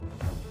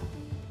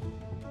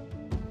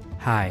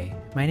Hi,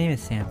 my name is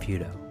Sam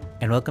Fudo,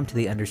 and welcome to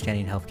the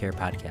Understanding Healthcare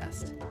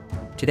podcast.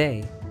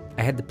 Today,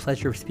 I had the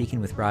pleasure of speaking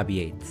with Rob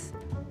Yates,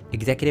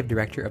 Executive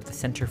Director of the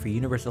Center for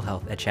Universal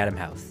Health at Chatham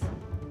House.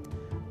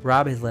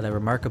 Rob has led a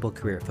remarkable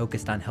career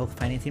focused on health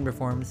financing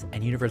reforms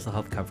and universal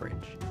health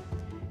coverage.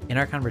 In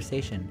our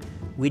conversation,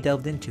 we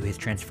delved into his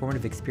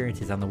transformative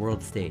experiences on the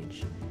world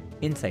stage,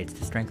 insights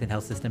to strengthen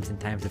health systems in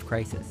times of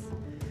crisis,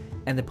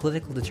 and the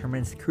political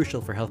determinants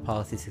crucial for health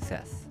policy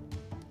success.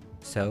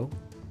 So,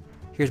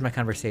 here's my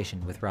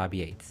conversation with Rob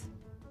Yates.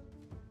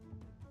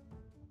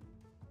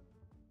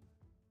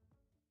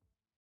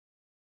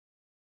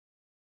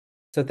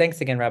 So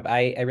thanks again, Rob.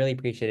 I really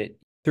appreciate it.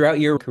 Throughout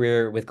your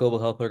career with global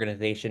health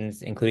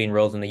organizations, including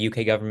roles in the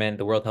UK government,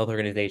 the World Health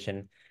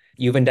Organization,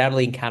 you've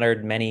undoubtedly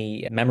encountered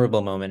many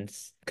memorable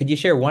moments. Could you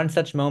share one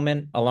such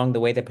moment along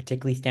the way that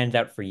particularly stands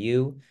out for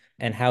you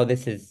and how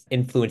this has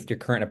influenced your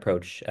current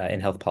approach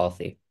in health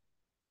policy?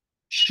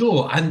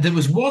 Sure. And there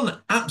was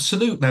one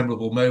absolute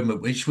memorable moment,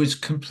 which was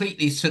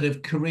completely sort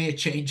of career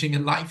changing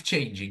and life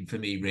changing for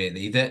me,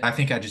 really, that I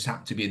think I just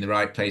happened to be in the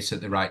right place at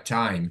the right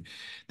time.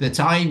 That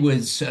I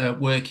was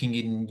working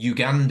in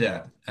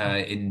Uganda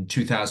in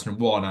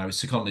 2001. I was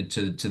seconded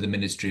to the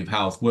Ministry of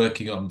Health,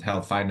 working on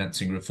health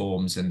financing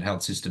reforms and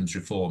health systems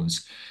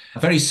reforms,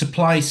 very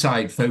supply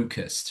side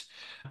focused.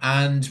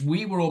 And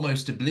we were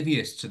almost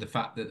oblivious to the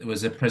fact that there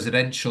was a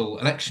presidential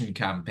election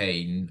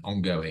campaign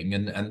ongoing.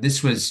 And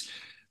this was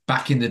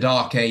back in the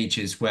dark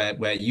ages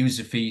where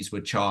user fees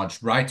were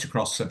charged right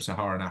across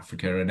sub-Saharan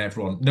Africa,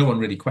 and no one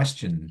really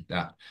questioned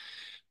that.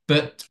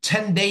 But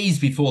 10 days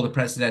before the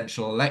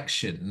presidential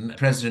election,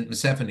 President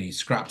Museveni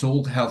scrapped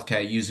all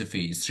healthcare user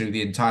fees through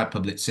the entire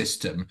public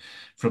system,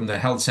 from the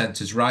health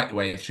centres right the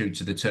way through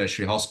to the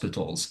tertiary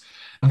hospitals.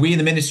 And we in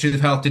the Ministry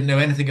of Health didn't know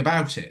anything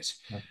about it.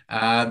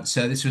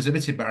 So this was a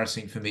bit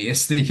embarrassing for me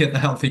as the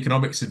health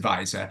economics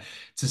advisor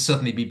to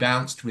suddenly be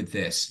bounced with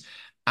this.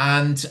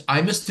 And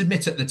I must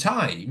admit at the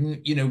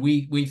time,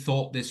 we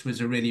thought this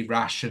was a really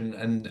rash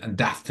and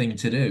daft thing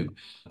to do.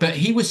 But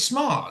he was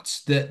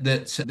smart, that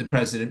the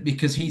president,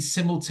 because he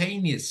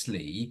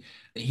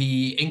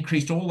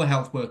increased all the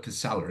health workers'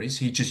 salaries.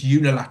 He just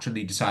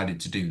unilaterally decided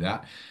to do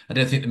that. I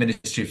don't think the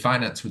Ministry of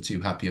Finance were too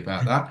happy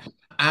about that.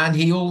 And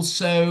he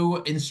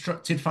also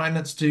instructed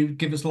finance to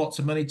give us lots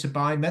of money to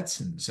buy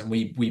medicines. And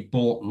we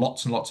bought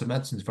lots and lots of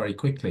medicines very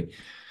quickly.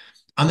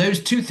 And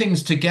those two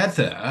things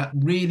together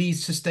really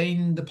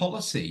sustained the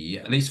policy,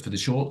 at least for the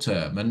short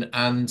term.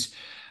 And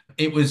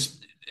it was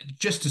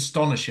just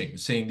astonishing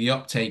seeing the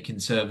uptake in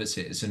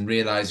services and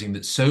realizing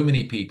that so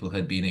many people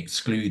had been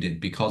excluded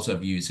because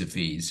of user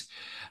fees,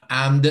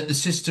 and that the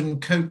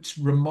system coped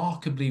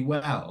remarkably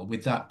well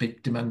with that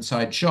big demand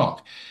side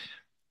shock.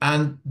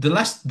 And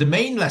the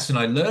main lesson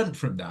I learned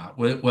from that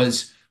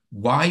was,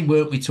 why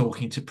weren't we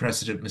talking to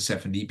President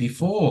Museveni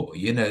before?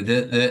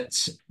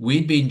 That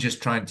we'd been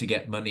just trying to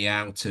get money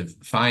out of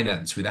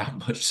finance without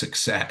much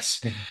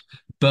success.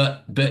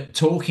 But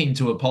talking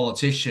to a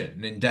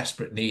politician in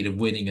desperate need of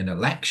winning an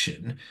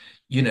election,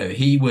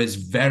 he was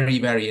very,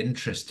 very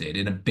interested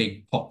in a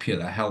big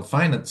popular health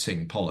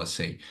financing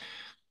policy.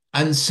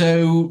 And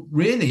so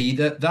really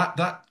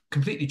that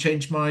completely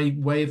changed my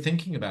way of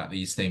thinking about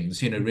these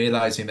things,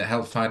 realizing that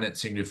health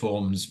financing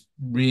reforms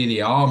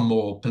really are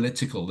more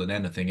political than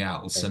anything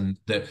else, and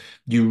that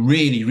you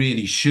really,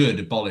 really should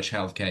abolish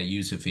healthcare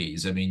user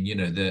fees. I mean,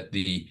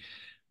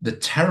 the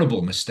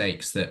terrible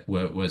mistakes that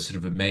were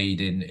sort of made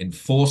in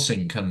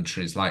forcing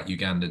countries like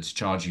Uganda to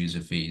charge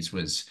user fees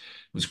was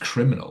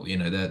criminal.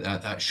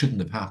 That shouldn't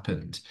have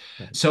happened.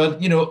 So,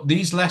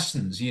 these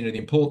lessons, the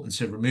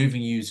importance of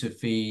removing user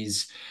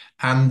fees,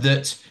 and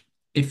that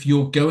if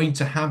you're going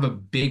to have a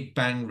big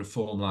bang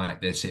reform like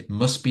this, it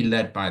must be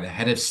led by the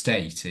head of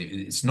state.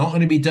 It's not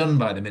going to be done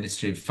by the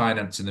Ministry of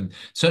Finance, and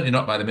certainly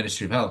not by the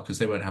Ministry of Health, because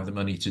they won't have the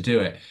money to do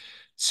it.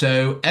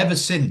 So ever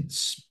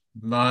since,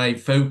 my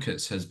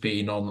focus has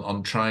been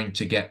on trying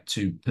to get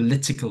to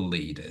political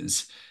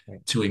leaders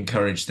to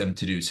encourage them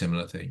to do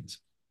similar things.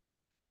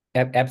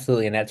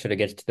 Absolutely, and that sort of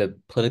gets to the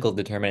political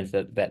determinants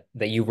that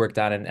you've worked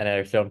on and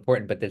are so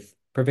important. But this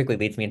perfectly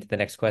leads me into the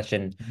next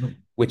question,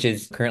 which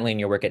is currently in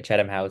your work at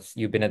Chatham House.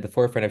 You've been at the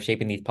forefront of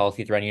shaping these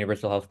policies around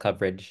universal health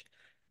coverage.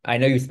 I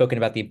know you've spoken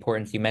about the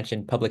importance. You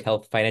mentioned public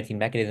health financing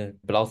mechanisms,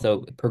 but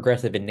also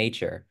progressive in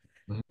nature.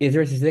 Mhm. Is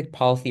there a specific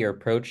policy or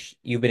approach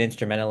you've been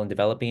instrumental in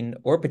developing,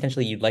 or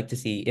potentially you'd like to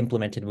see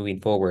implemented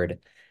moving forward,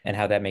 and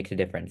how that makes a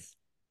difference?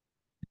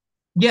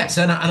 Yes,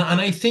 and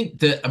I think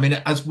that, I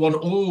mean, as one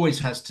always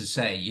has to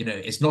say,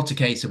 it's not a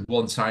case of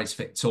one size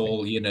fits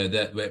all.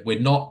 That we're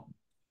not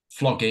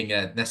flogging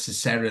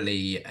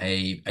necessarily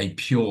a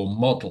pure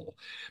model,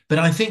 but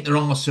I think there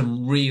are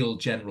some real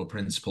general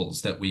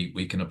principles that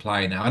we can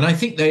apply now, and I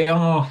think they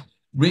are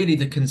really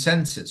the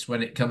consensus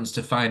when it comes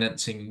to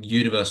financing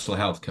universal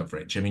health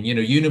coverage. I mean,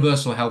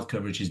 universal health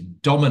coverage is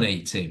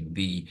dominating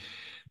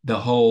the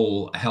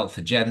whole health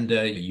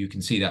agenda. You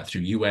can see that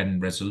through UN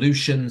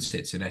resolutions.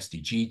 It's an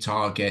SDG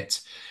target.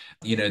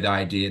 The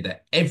idea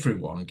that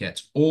everyone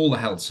gets all the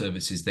health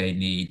services they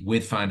need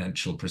with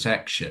financial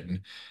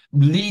protection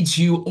leads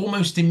you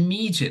almost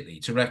immediately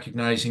to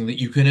recognizing that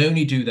you can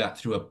only do that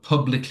through a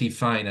publicly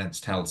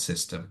financed health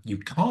system. You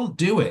can't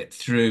do it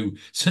through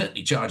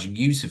certainly charging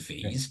user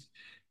fees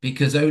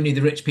because only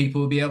the rich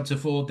people will be able to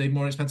afford the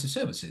more expensive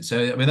services.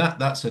 So, I mean,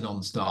 that's a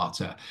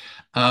non-starter.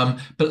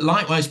 But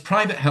likewise,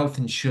 private health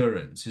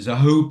insurance is a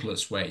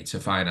hopeless way to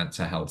finance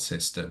a health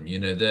system. You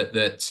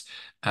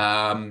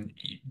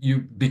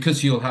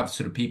because you'll have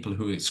sort of people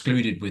who are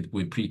excluded with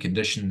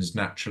preconditions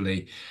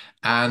naturally,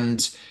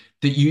 and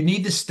that you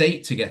need the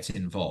state to get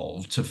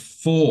involved to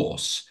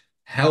force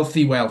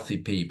healthy, wealthy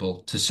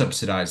people to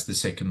subsidize the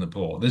sick and the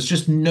poor. There's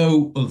just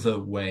no other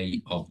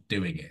way of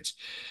doing it.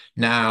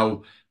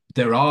 Now,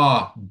 there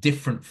are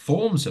different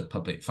forms of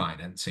public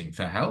financing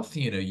for health.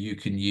 You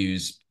can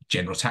use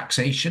general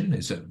taxation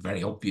is a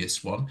very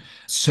obvious one.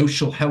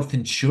 Social health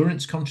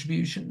insurance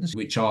contributions,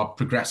 which are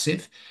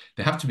progressive.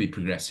 They have to be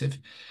progressive.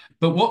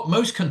 But what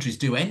most countries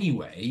do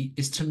anyway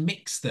is to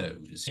mix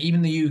those.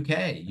 Even the UK,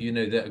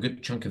 that a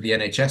good chunk of the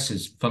NHS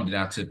is funded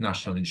out of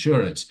national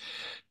insurance.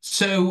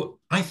 So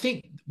I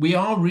think we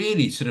are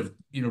really sort of,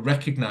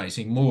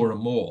 recognizing more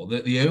and more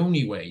that the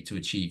only way to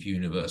achieve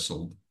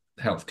universal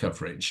health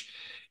coverage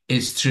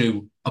is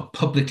through a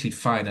publicly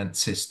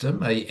financed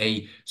system,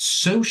 a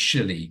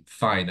socially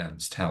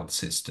financed health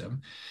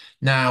system.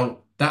 Now,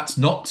 that's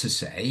not to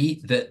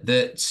say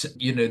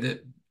that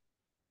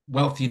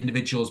wealthy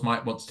individuals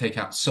might want to take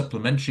out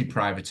supplementary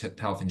private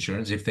health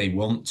insurance if they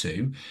want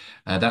to.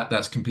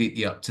 That's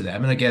completely up to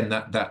them. And again,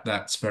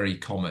 that's very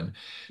common.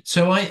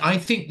 So I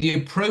think the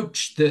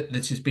approach that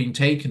is being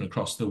taken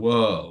across the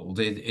world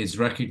is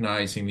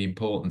recognizing the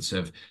importance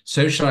of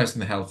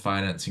socializing the health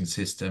financing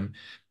system,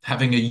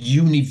 having a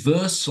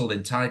universal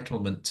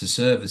entitlement to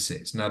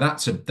services. Now,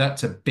 that's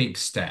a big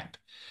step,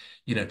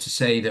 to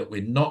say that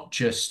we're not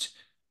just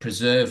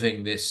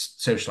preserving this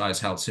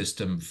socialized health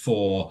system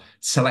for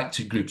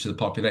selected groups of the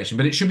population,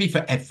 but it should be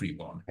for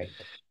everyone. Right.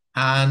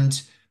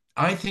 And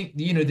I think,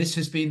 this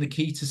has been the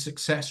key to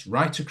success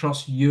right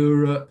across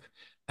Europe,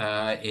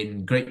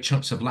 in great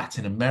chunks of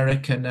Latin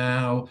America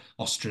now,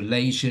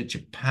 Australasia,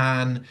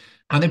 Japan.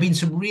 And there have been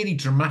some really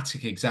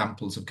dramatic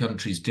examples of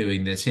countries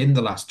doing this in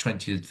the last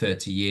 20 to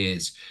 30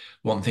 years.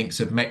 One thinks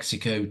of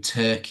Mexico,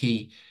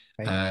 Turkey.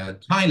 Right.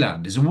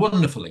 Thailand is a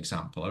wonderful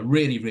example, a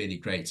really, really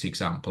great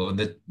example.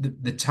 And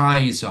the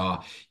Thais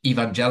are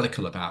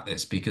evangelical about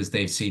this because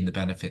they've seen the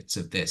benefits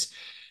of this.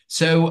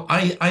 So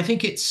I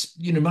think it's,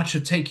 a matter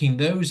of taking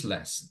those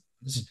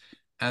lessons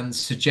and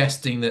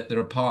suggesting that there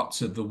are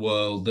parts of the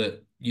world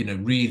that,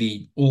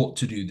 really ought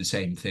to do the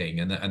same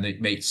thing. And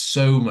it makes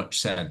so much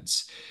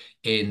sense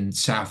in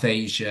South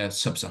Asia,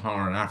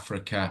 Sub-Saharan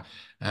Africa,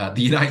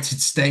 the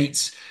United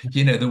States,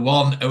 the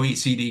one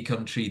OECD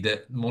country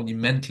that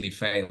monumentally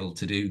failed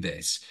to do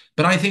this,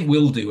 but I think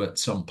will do at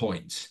some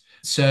point.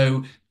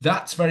 So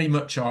that's very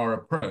much our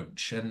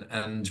approach,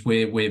 and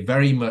we're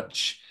very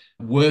much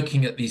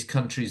working at these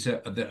countries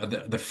at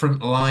the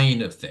front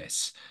line of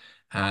this.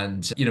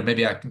 And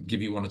maybe I can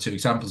give you one or two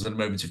examples in a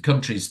moment of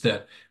countries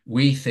that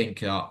we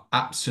think are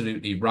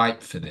absolutely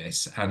ripe for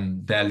this,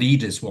 and their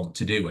leaders want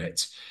to do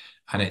it.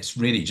 And it's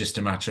really just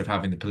a matter of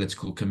having the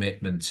political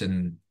commitment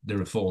and the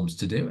reforms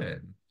to do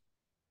it.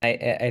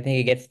 I think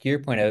it gets to your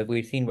point of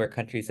we've seen where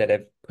countries that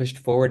have pushed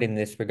forward in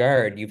this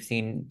regard, you've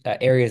seen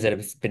areas that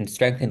have been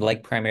strengthened,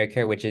 like primary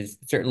care, which is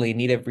certainly in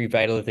need of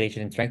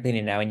revitalization and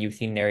strengthening now. And you've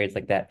seen areas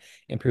like that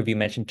improve. You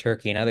mentioned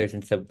Turkey and others.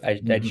 And so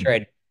I'd sure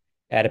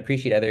I'd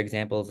appreciate other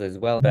examples as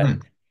well. But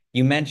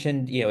you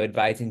mentioned,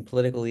 advising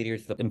political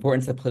leaders, the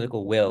importance of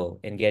political will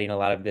in getting a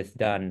lot of this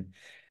done.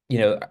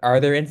 Are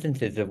there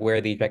instances of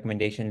where these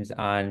recommendations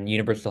on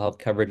universal health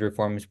coverage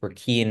reforms were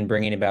key in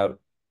bringing about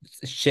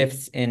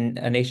shifts in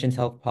a nation's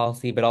health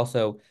policy, but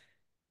also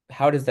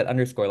how does that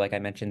underscore, like I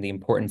mentioned, the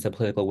importance of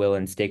political will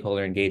and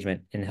stakeholder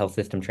engagement in health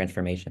system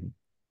transformation?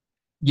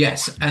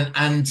 Yes,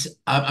 and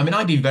I mean,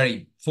 I've been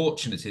very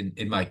fortunate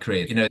in my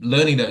career,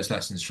 learning those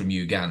lessons from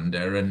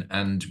Uganda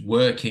and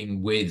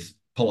working with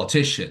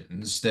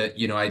politicians that,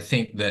 I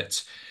think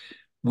that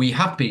we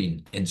have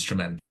been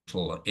instrumental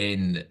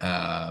in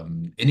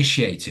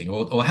initiating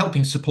or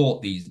helping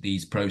support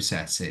these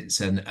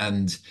processes.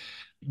 And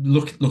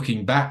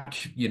looking back,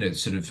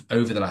 sort of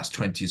over the last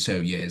 20 or so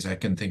years, I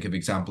can think of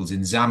examples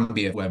in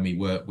Zambia when we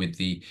worked with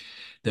the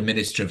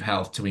Minister of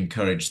Health to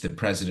encourage the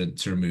president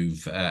to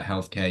remove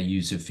healthcare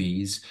user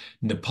fees.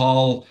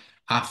 Nepal,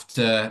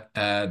 after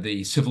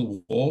the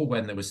civil war,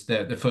 when there was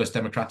the first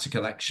democratic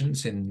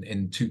elections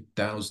in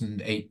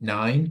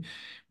 2008-9,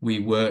 we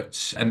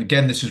worked, and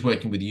again, this was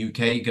working with the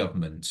UK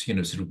government, sort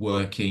of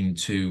working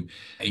to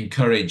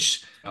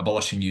encourage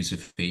abolishing user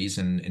fees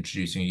and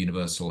introducing a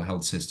universal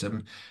health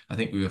system. I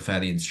think we were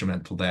fairly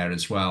instrumental there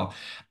as well.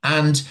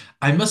 And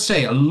I must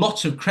say, a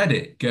lot of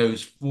credit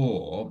goes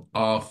for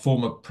our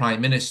former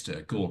Prime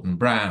Minister, Gordon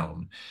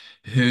Brown,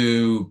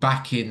 who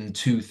back in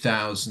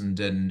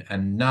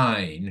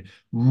 2009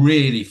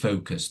 really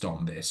focused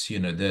on this,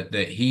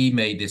 that he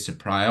made this a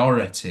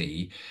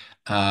priority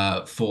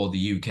for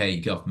the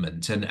UK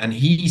government. And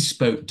he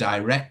spoke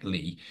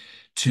directly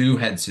to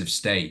heads of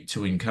state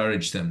to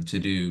encourage them to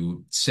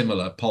do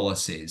similar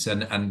policies.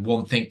 And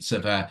one thinks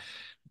of an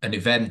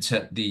event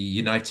at the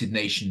United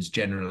Nations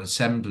General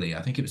Assembly,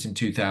 I think it was in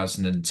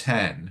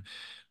 2010,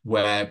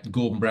 where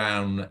Gordon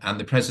Brown and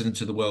the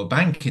president of the World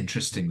Bank,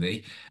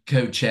 interestingly,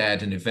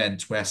 co-chaired an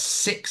event where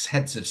six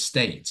heads of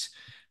state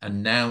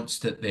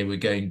announced that they were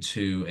going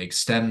to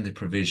extend the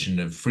provision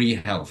of free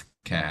health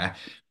care.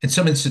 In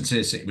some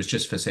instances, it was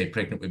just for, say,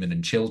 pregnant women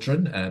and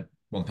children.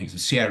 One thinks of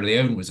Sierra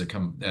Leone was a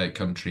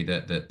country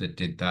that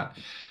did that.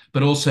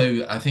 But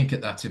also, I think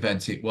at that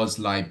event, it was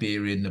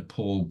Liberia,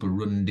 Nepal,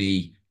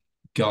 Burundi,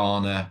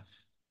 Ghana,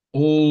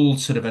 all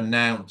sort of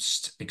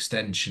announced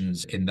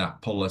extensions in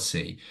that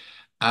policy.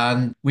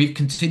 And we've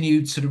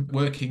continued sort of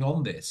working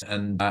on this.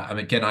 And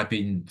again, I've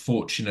been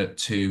fortunate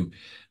to,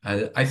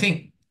 I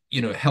think,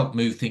 help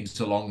move things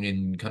along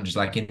in countries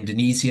like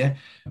Indonesia,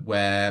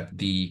 where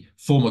the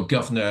former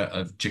governor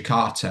of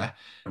Jakarta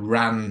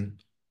ran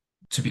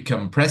to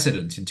become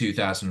president in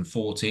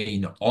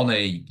 2014 on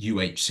a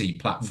UHC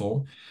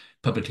platform,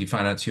 publicly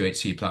financed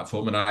UHC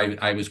platform. And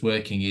I was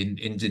working in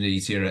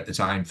Indonesia at the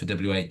time for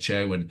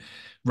WHO, and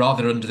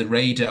rather under the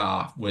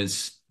radar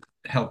was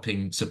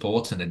helping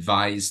support and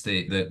advise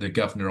the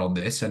governor on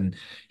this. And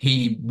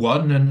he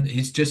won, and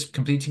he's just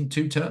completing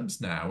 2 terms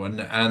now.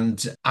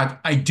 And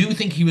I do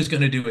think he was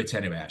going to do it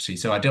anyway, actually.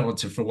 So I don't want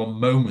to for one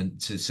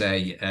moment to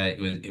say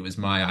it was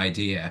my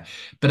idea.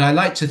 But I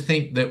like to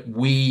think that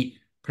we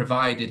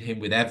provided him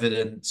with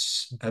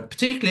evidence,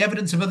 particularly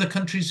evidence of other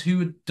countries who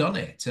had done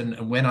it.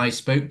 And when I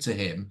spoke to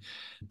him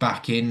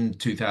back in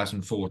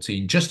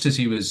 2014, just as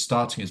he was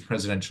starting his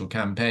presidential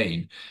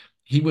campaign,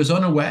 he was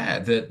unaware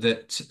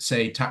that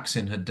say,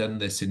 Thaksin had done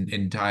this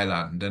in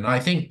Thailand. And I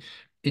think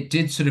it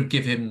did sort of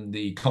give him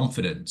the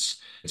confidence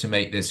to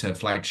make this a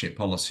flagship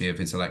policy of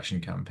his election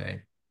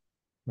campaign.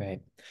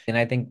 Right. And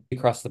I think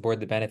across the board,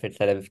 the benefits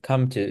that have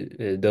come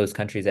to those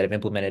countries that have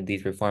implemented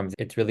these reforms,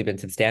 it's really been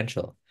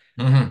substantial.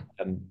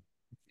 Mm-hmm.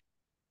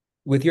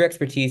 With your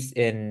expertise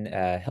in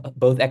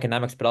both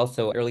economics, but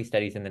also early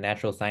studies in the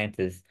natural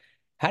sciences,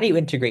 how do you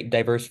integrate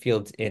diverse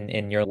fields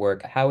in your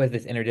work? How has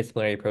this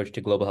interdisciplinary approach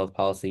to global health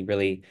policy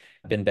really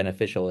been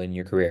beneficial in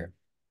your career?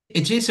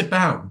 It is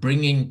about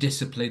bringing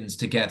disciplines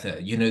together,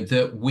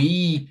 that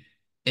we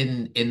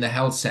in the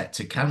health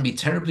sector can be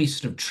terribly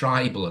sort of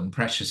tribal and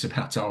precious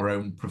about our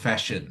own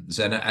professions.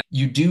 And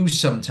you do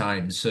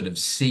sometimes sort of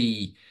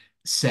see,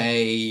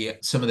 say,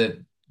 some of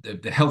the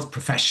health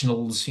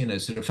professionals,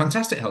 sort of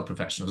fantastic health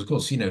professionals, of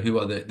course, who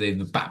are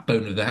the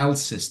backbone of the health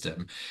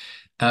system,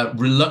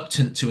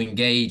 reluctant to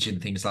engage in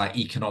things like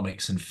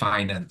economics and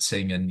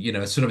financing, and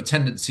sort of a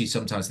tendency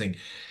sometimes to think,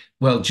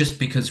 well, just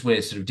because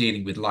we're sort of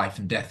dealing with life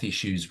and death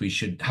issues, we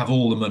should have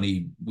all the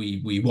money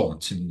we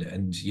want, and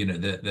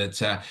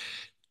that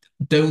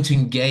don't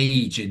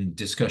engage in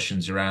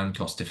discussions around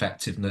cost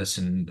effectiveness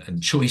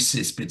and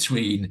choices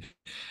between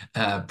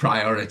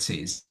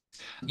priorities.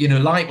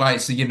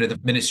 Likewise, the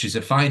ministries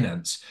of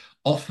finance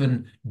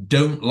often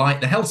don't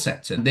like the health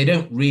sector. They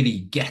don't really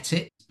get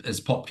it as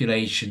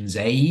populations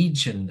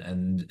age and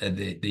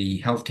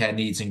the healthcare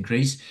needs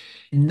increase.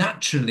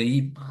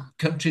 Naturally,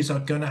 countries are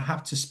going to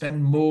have to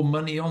spend more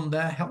money on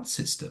their health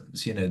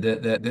systems.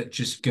 That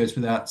just goes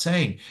without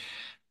saying.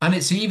 And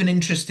it's even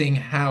interesting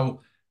how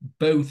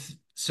both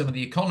some of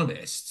the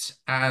economists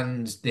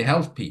and the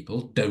health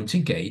people don't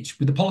engage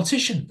with the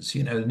politicians,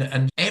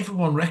 and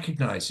everyone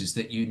recognizes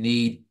that you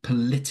need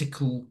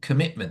political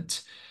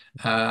commitment.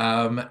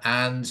 And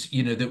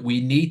that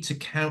we need to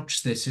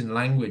couch this in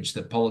language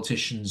that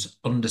politicians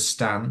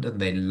understand and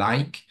they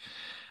like,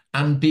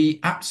 and be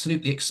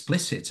absolutely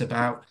explicit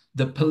about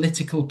the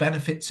political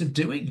benefits of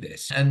doing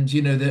this. And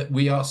that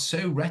we are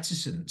so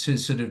reticent to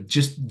sort of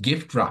just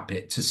gift wrap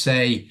it to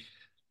say,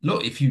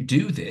 look, if you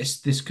do this,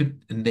 this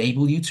could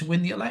enable you to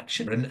win the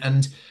election.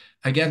 And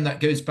again,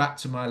 that goes back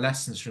to my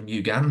lessons from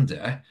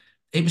Uganda.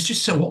 It was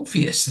just so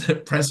obvious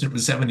that President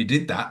Museveni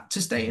did that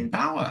to stay in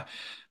power.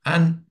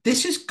 And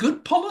this is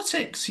good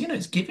politics,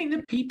 it's giving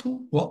the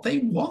people what they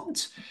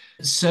want.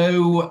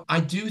 So I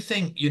do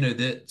think,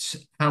 that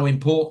how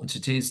important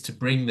it is to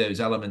bring those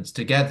elements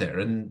together.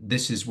 And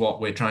this is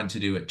what we're trying to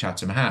do at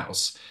Chatham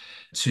House,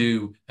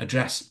 to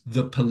address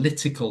the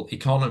political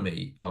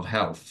economy of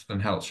health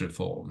and health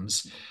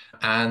reforms.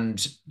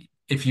 And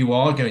if you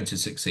are going to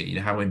succeed,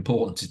 how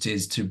important it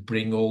is to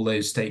bring all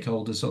those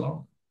stakeholders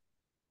along.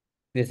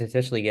 This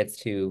essentially gets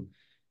to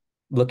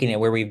looking at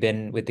where we've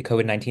been with the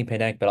COVID-19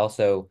 pandemic, but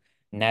also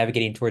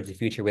navigating towards the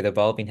future with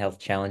evolving health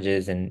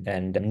challenges and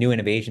new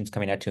innovations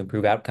coming out to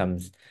improve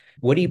outcomes.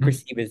 What do you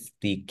perceive as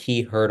the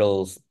key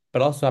hurdles,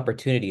 but also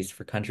opportunities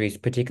for countries,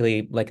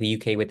 particularly like the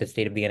UK with the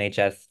state of the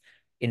NHS,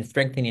 in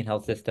strengthening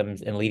health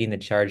systems and leading the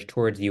charge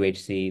towards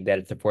UHC that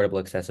it's affordable,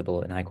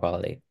 accessible, and high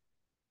quality?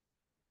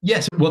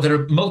 Yes, well, there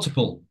are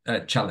multiple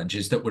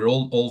challenges that we're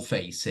all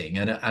facing,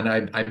 and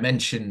I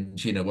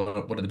mentioned,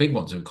 one of the big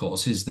ones, of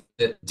course, is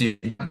that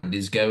demand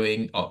is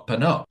going up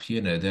and up.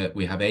 That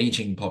we have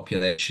aging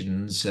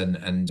populations,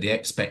 and the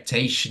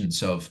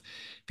expectations of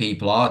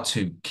people are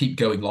to keep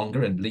going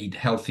longer and lead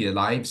healthier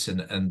lives.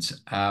 And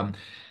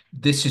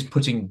this is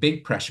putting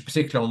big pressure,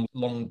 particularly on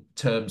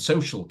long-term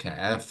social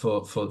care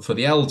for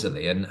the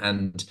elderly.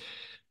 And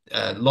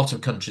a lot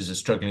of countries are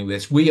struggling with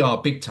this. We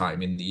are big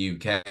time in the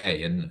UK,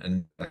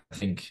 and I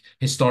think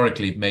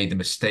historically have made the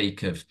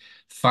mistake of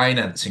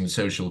financing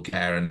social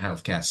care and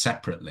healthcare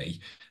separately.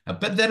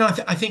 But then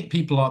I think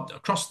people are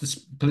across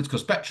the political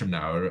spectrum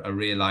now are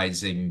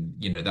realizing,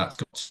 that's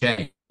got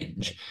to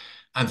change.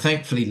 And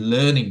thankfully,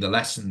 learning the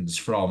lessons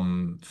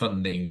from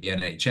funding the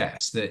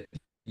NHS that,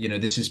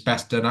 this is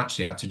best done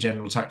actually out of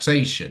general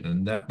taxation,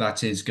 and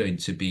that is going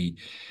to be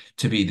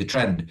the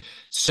trend.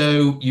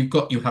 So you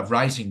have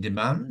rising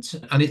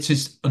demand, and it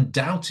is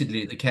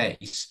undoubtedly the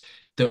case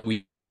that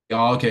we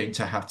are going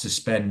to have to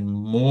spend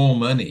more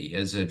money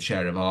as a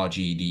share of our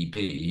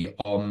GDP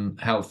on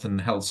health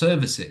and health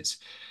services.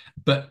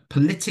 But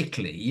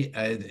politically,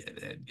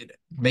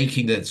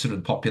 making the sort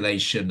of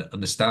population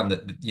understand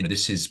that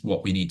this is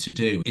what we need to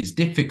do is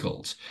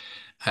difficult.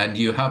 And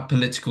you have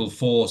political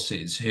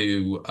forces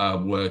who are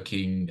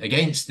working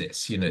against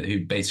this,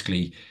 who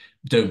basically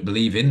don't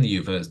believe in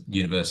the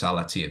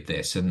universality of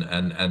this,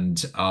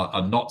 and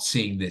are not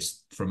seeing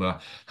this from a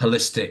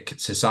holistic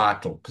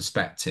societal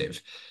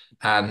perspective,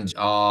 and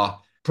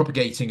are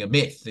propagating a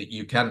myth that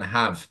you can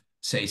have,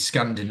 say,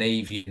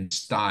 Scandinavian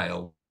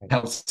style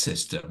health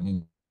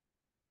system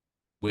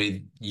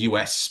with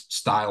US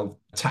style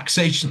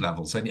taxation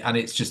levels, and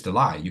it's just a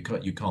lie. You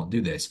can't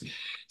do this.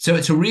 So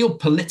it's a real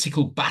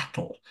political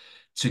battle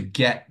to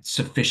get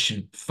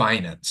sufficient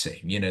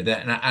financing,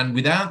 and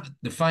without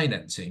the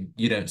financing,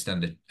 you don't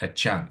stand a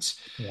chance.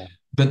 Yeah.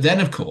 But then,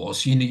 of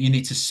course, you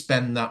need to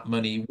spend that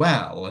money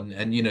well,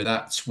 and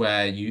that's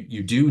where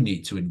you do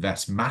need to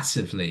invest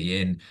massively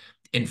in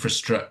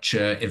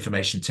infrastructure,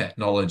 information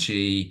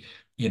technology,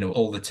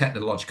 all the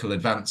technological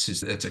advances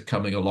that are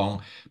coming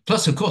along.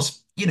 Plus, of course,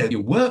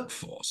 your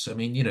workforce. I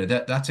mean,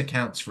 that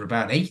accounts for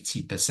about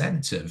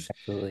 80% of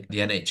Absolutely. the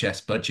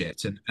NHS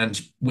budget,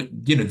 and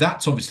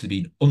that's obviously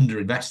been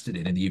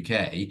underinvested in the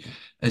UK,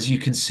 as you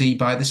can see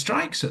by the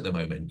strikes at the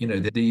moment.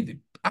 The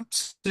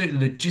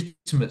absolutely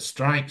legitimate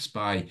strikes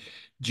by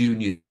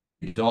junior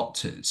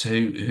doctors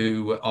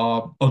who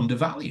are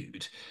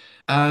undervalued.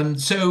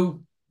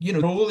 So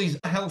all these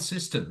health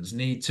systems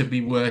need to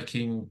be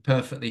working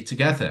perfectly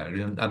together.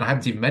 And I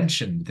haven't even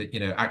mentioned that,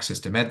 access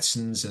to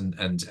medicines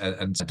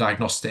and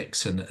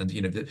diagnostics and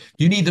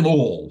you need them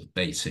all,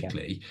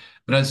 basically.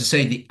 But as I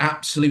say, the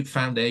absolute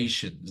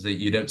foundations that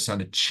you don't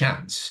stand a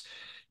chance,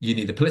 you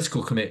need the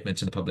political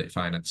commitment and the public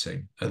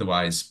financing.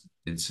 Otherwise,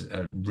 it's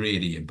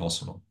really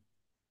impossible.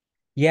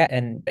 Yeah,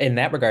 and in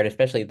that regard,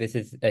 especially, this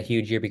is a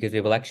huge year because we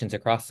have elections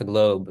across the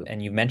globe,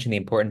 and you mentioned the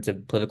importance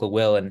of political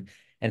will, and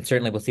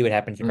certainly we'll see what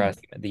happens Mm. across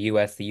the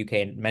US, the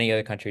UK, and many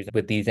other countries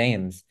with these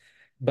aims.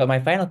 But my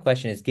final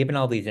question is, given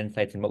all these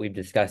insights and what we've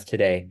discussed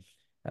today,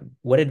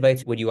 what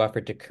advice would you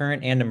offer to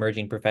current and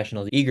emerging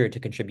professionals eager to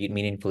contribute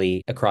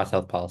meaningfully across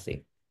health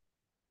policy?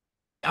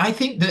 I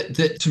think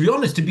that to be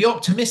honest, to be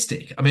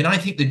optimistic, I mean, I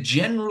think the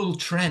general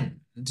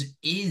trend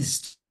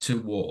is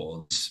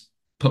towards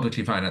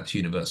publicly financed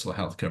universal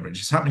health coverage.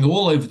 It's happening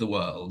all over the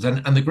world.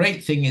 And the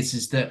great thing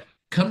is that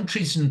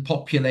countries and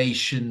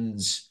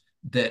populations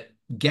that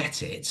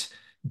get it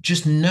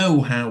just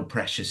know how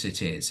precious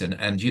it is. And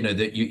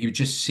that you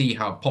just see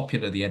how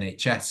popular the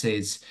NHS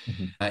is.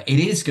 Mhm. It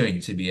is going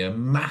to be a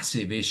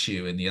massive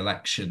issue in the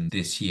election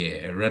this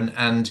year.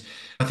 And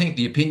I think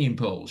the opinion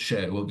polls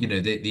show, well,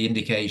 the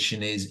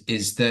indication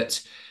is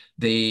that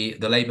the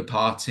Labour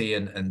Party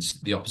and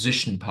the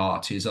opposition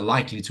parties are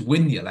likely to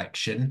win the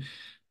election,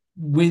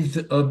 with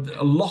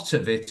a lot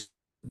of it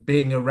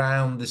being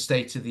around the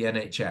state of the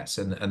NHS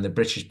and the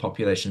British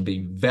population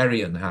being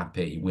very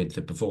unhappy with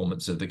the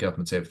performance of the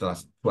government over the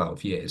last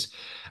 12 years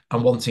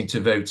and wanting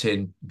to vote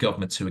in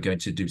governments who are going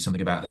to do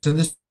something about it. So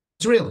there's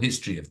a real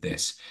history of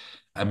this.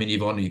 I mean,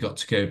 you've only got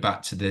to go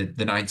back to the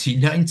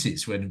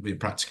 1990s when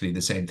practically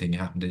the same thing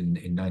happened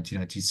in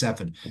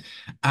 1997.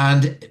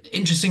 And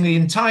interestingly,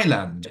 in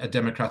Thailand, a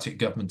democratic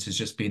government has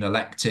just been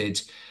elected.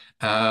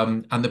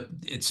 And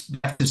it's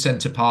left of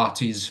centre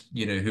parties,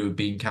 who have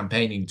been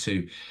campaigning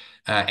to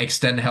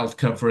extend health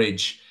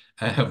coverage,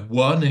 have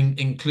won,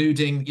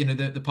 including,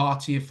 the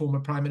party of former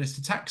Prime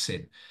Minister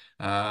Thaksin.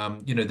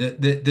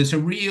 There's a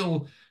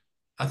real,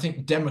 I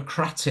think,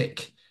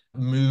 democratic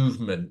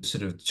movement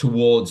sort of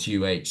towards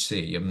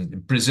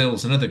UHC.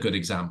 Brazil's another good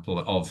example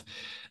of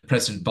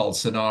President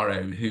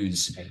Bolsonaro,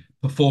 whose Right.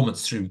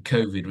 performance through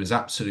COVID was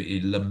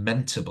absolutely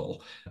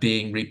lamentable,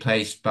 being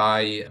replaced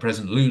by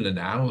President Lula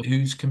now,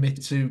 who's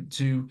committed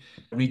to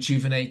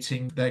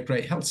rejuvenating their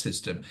great health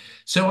system.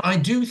 So I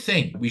do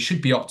think we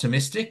should be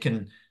optimistic,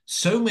 and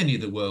so many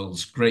of the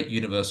world's great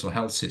universal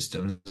health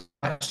systems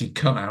actually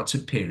come out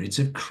of periods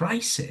of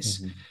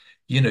crisis. Mhm.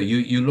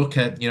 You look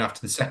at,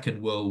 after the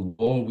Second World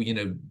War,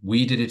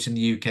 we did it in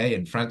the UK,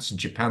 and France and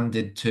Japan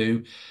did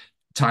too.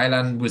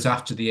 Thailand was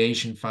after the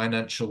Asian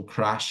financial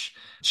crash.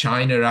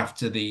 China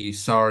after the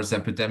SARS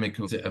epidemic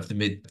of the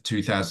mid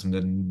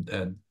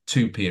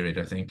 2002 period,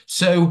 I think.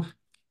 So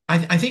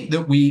I think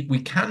that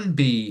we can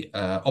be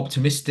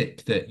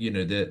optimistic that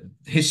the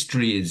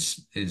history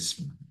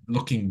is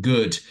looking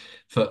good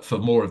for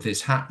more of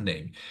this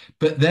happening,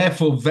 but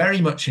therefore very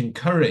much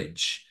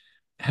encourage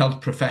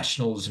health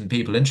professionals and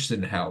people interested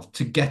in health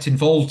to get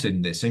involved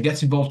in this and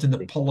get involved in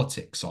the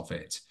politics of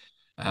it.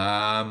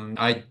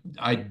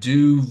 I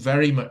do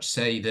very much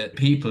say that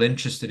people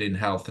interested in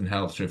health and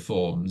health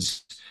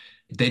reforms,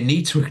 they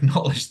need to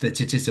acknowledge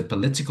that it is a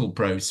political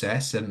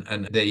process,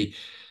 and they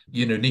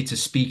need to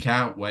speak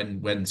out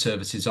when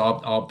services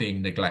are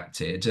being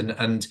neglected,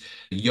 and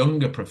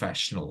younger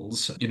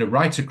professionals,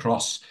 right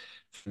across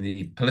from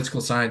the political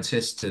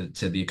scientists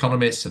to the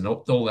economists and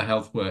all the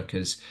health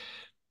workers,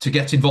 to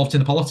get involved in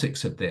the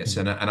politics of this.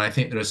 And I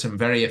think there are some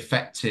very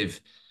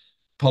effective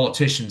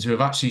politicians who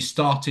have actually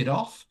started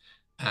off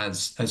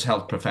as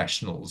health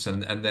professionals,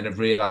 and then have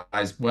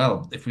realized,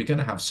 well, if we're going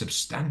to have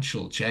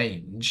substantial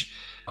change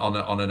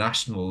on a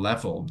national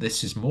level,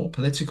 this is more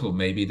political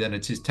maybe than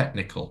it is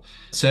technical.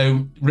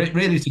 So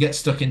really to get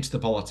stuck into the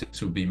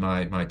politics would be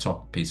my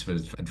top piece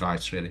of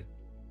advice, really.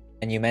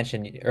 And you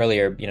mentioned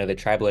earlier, the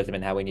tribalism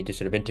and how we need to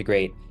sort of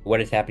integrate what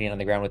is happening on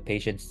the ground with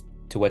patients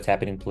to what's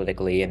happening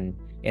politically and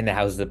in the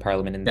houses of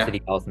parliament and the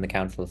city halls and the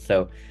councils.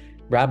 So,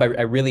 Rob,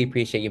 I really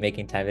appreciate you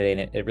making time today,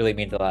 and it really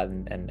means a lot.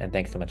 And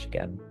thanks so much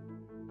again.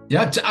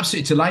 Yeah,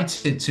 absolutely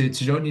delighted to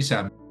join you,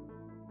 Sam.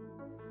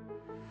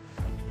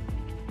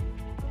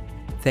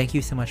 Thank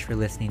you so much for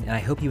listening, and I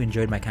hope you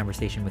enjoyed my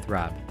conversation with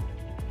Rob.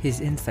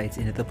 His insights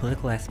into the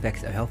political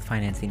aspects of health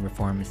financing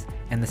reforms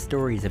and the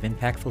stories of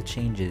impactful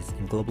changes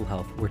in global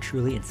health were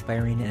truly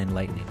inspiring and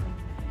enlightening.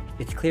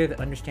 It's clear that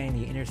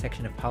understanding the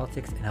intersection of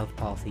politics and health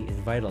policy is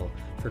vital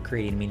for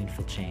creating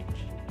meaningful change.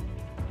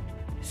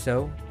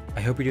 So,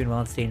 I hope you're doing well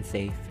and staying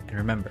safe, and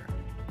remember,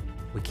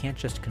 we can't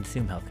just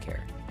consume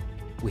healthcare.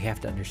 We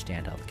have to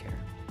understand healthcare.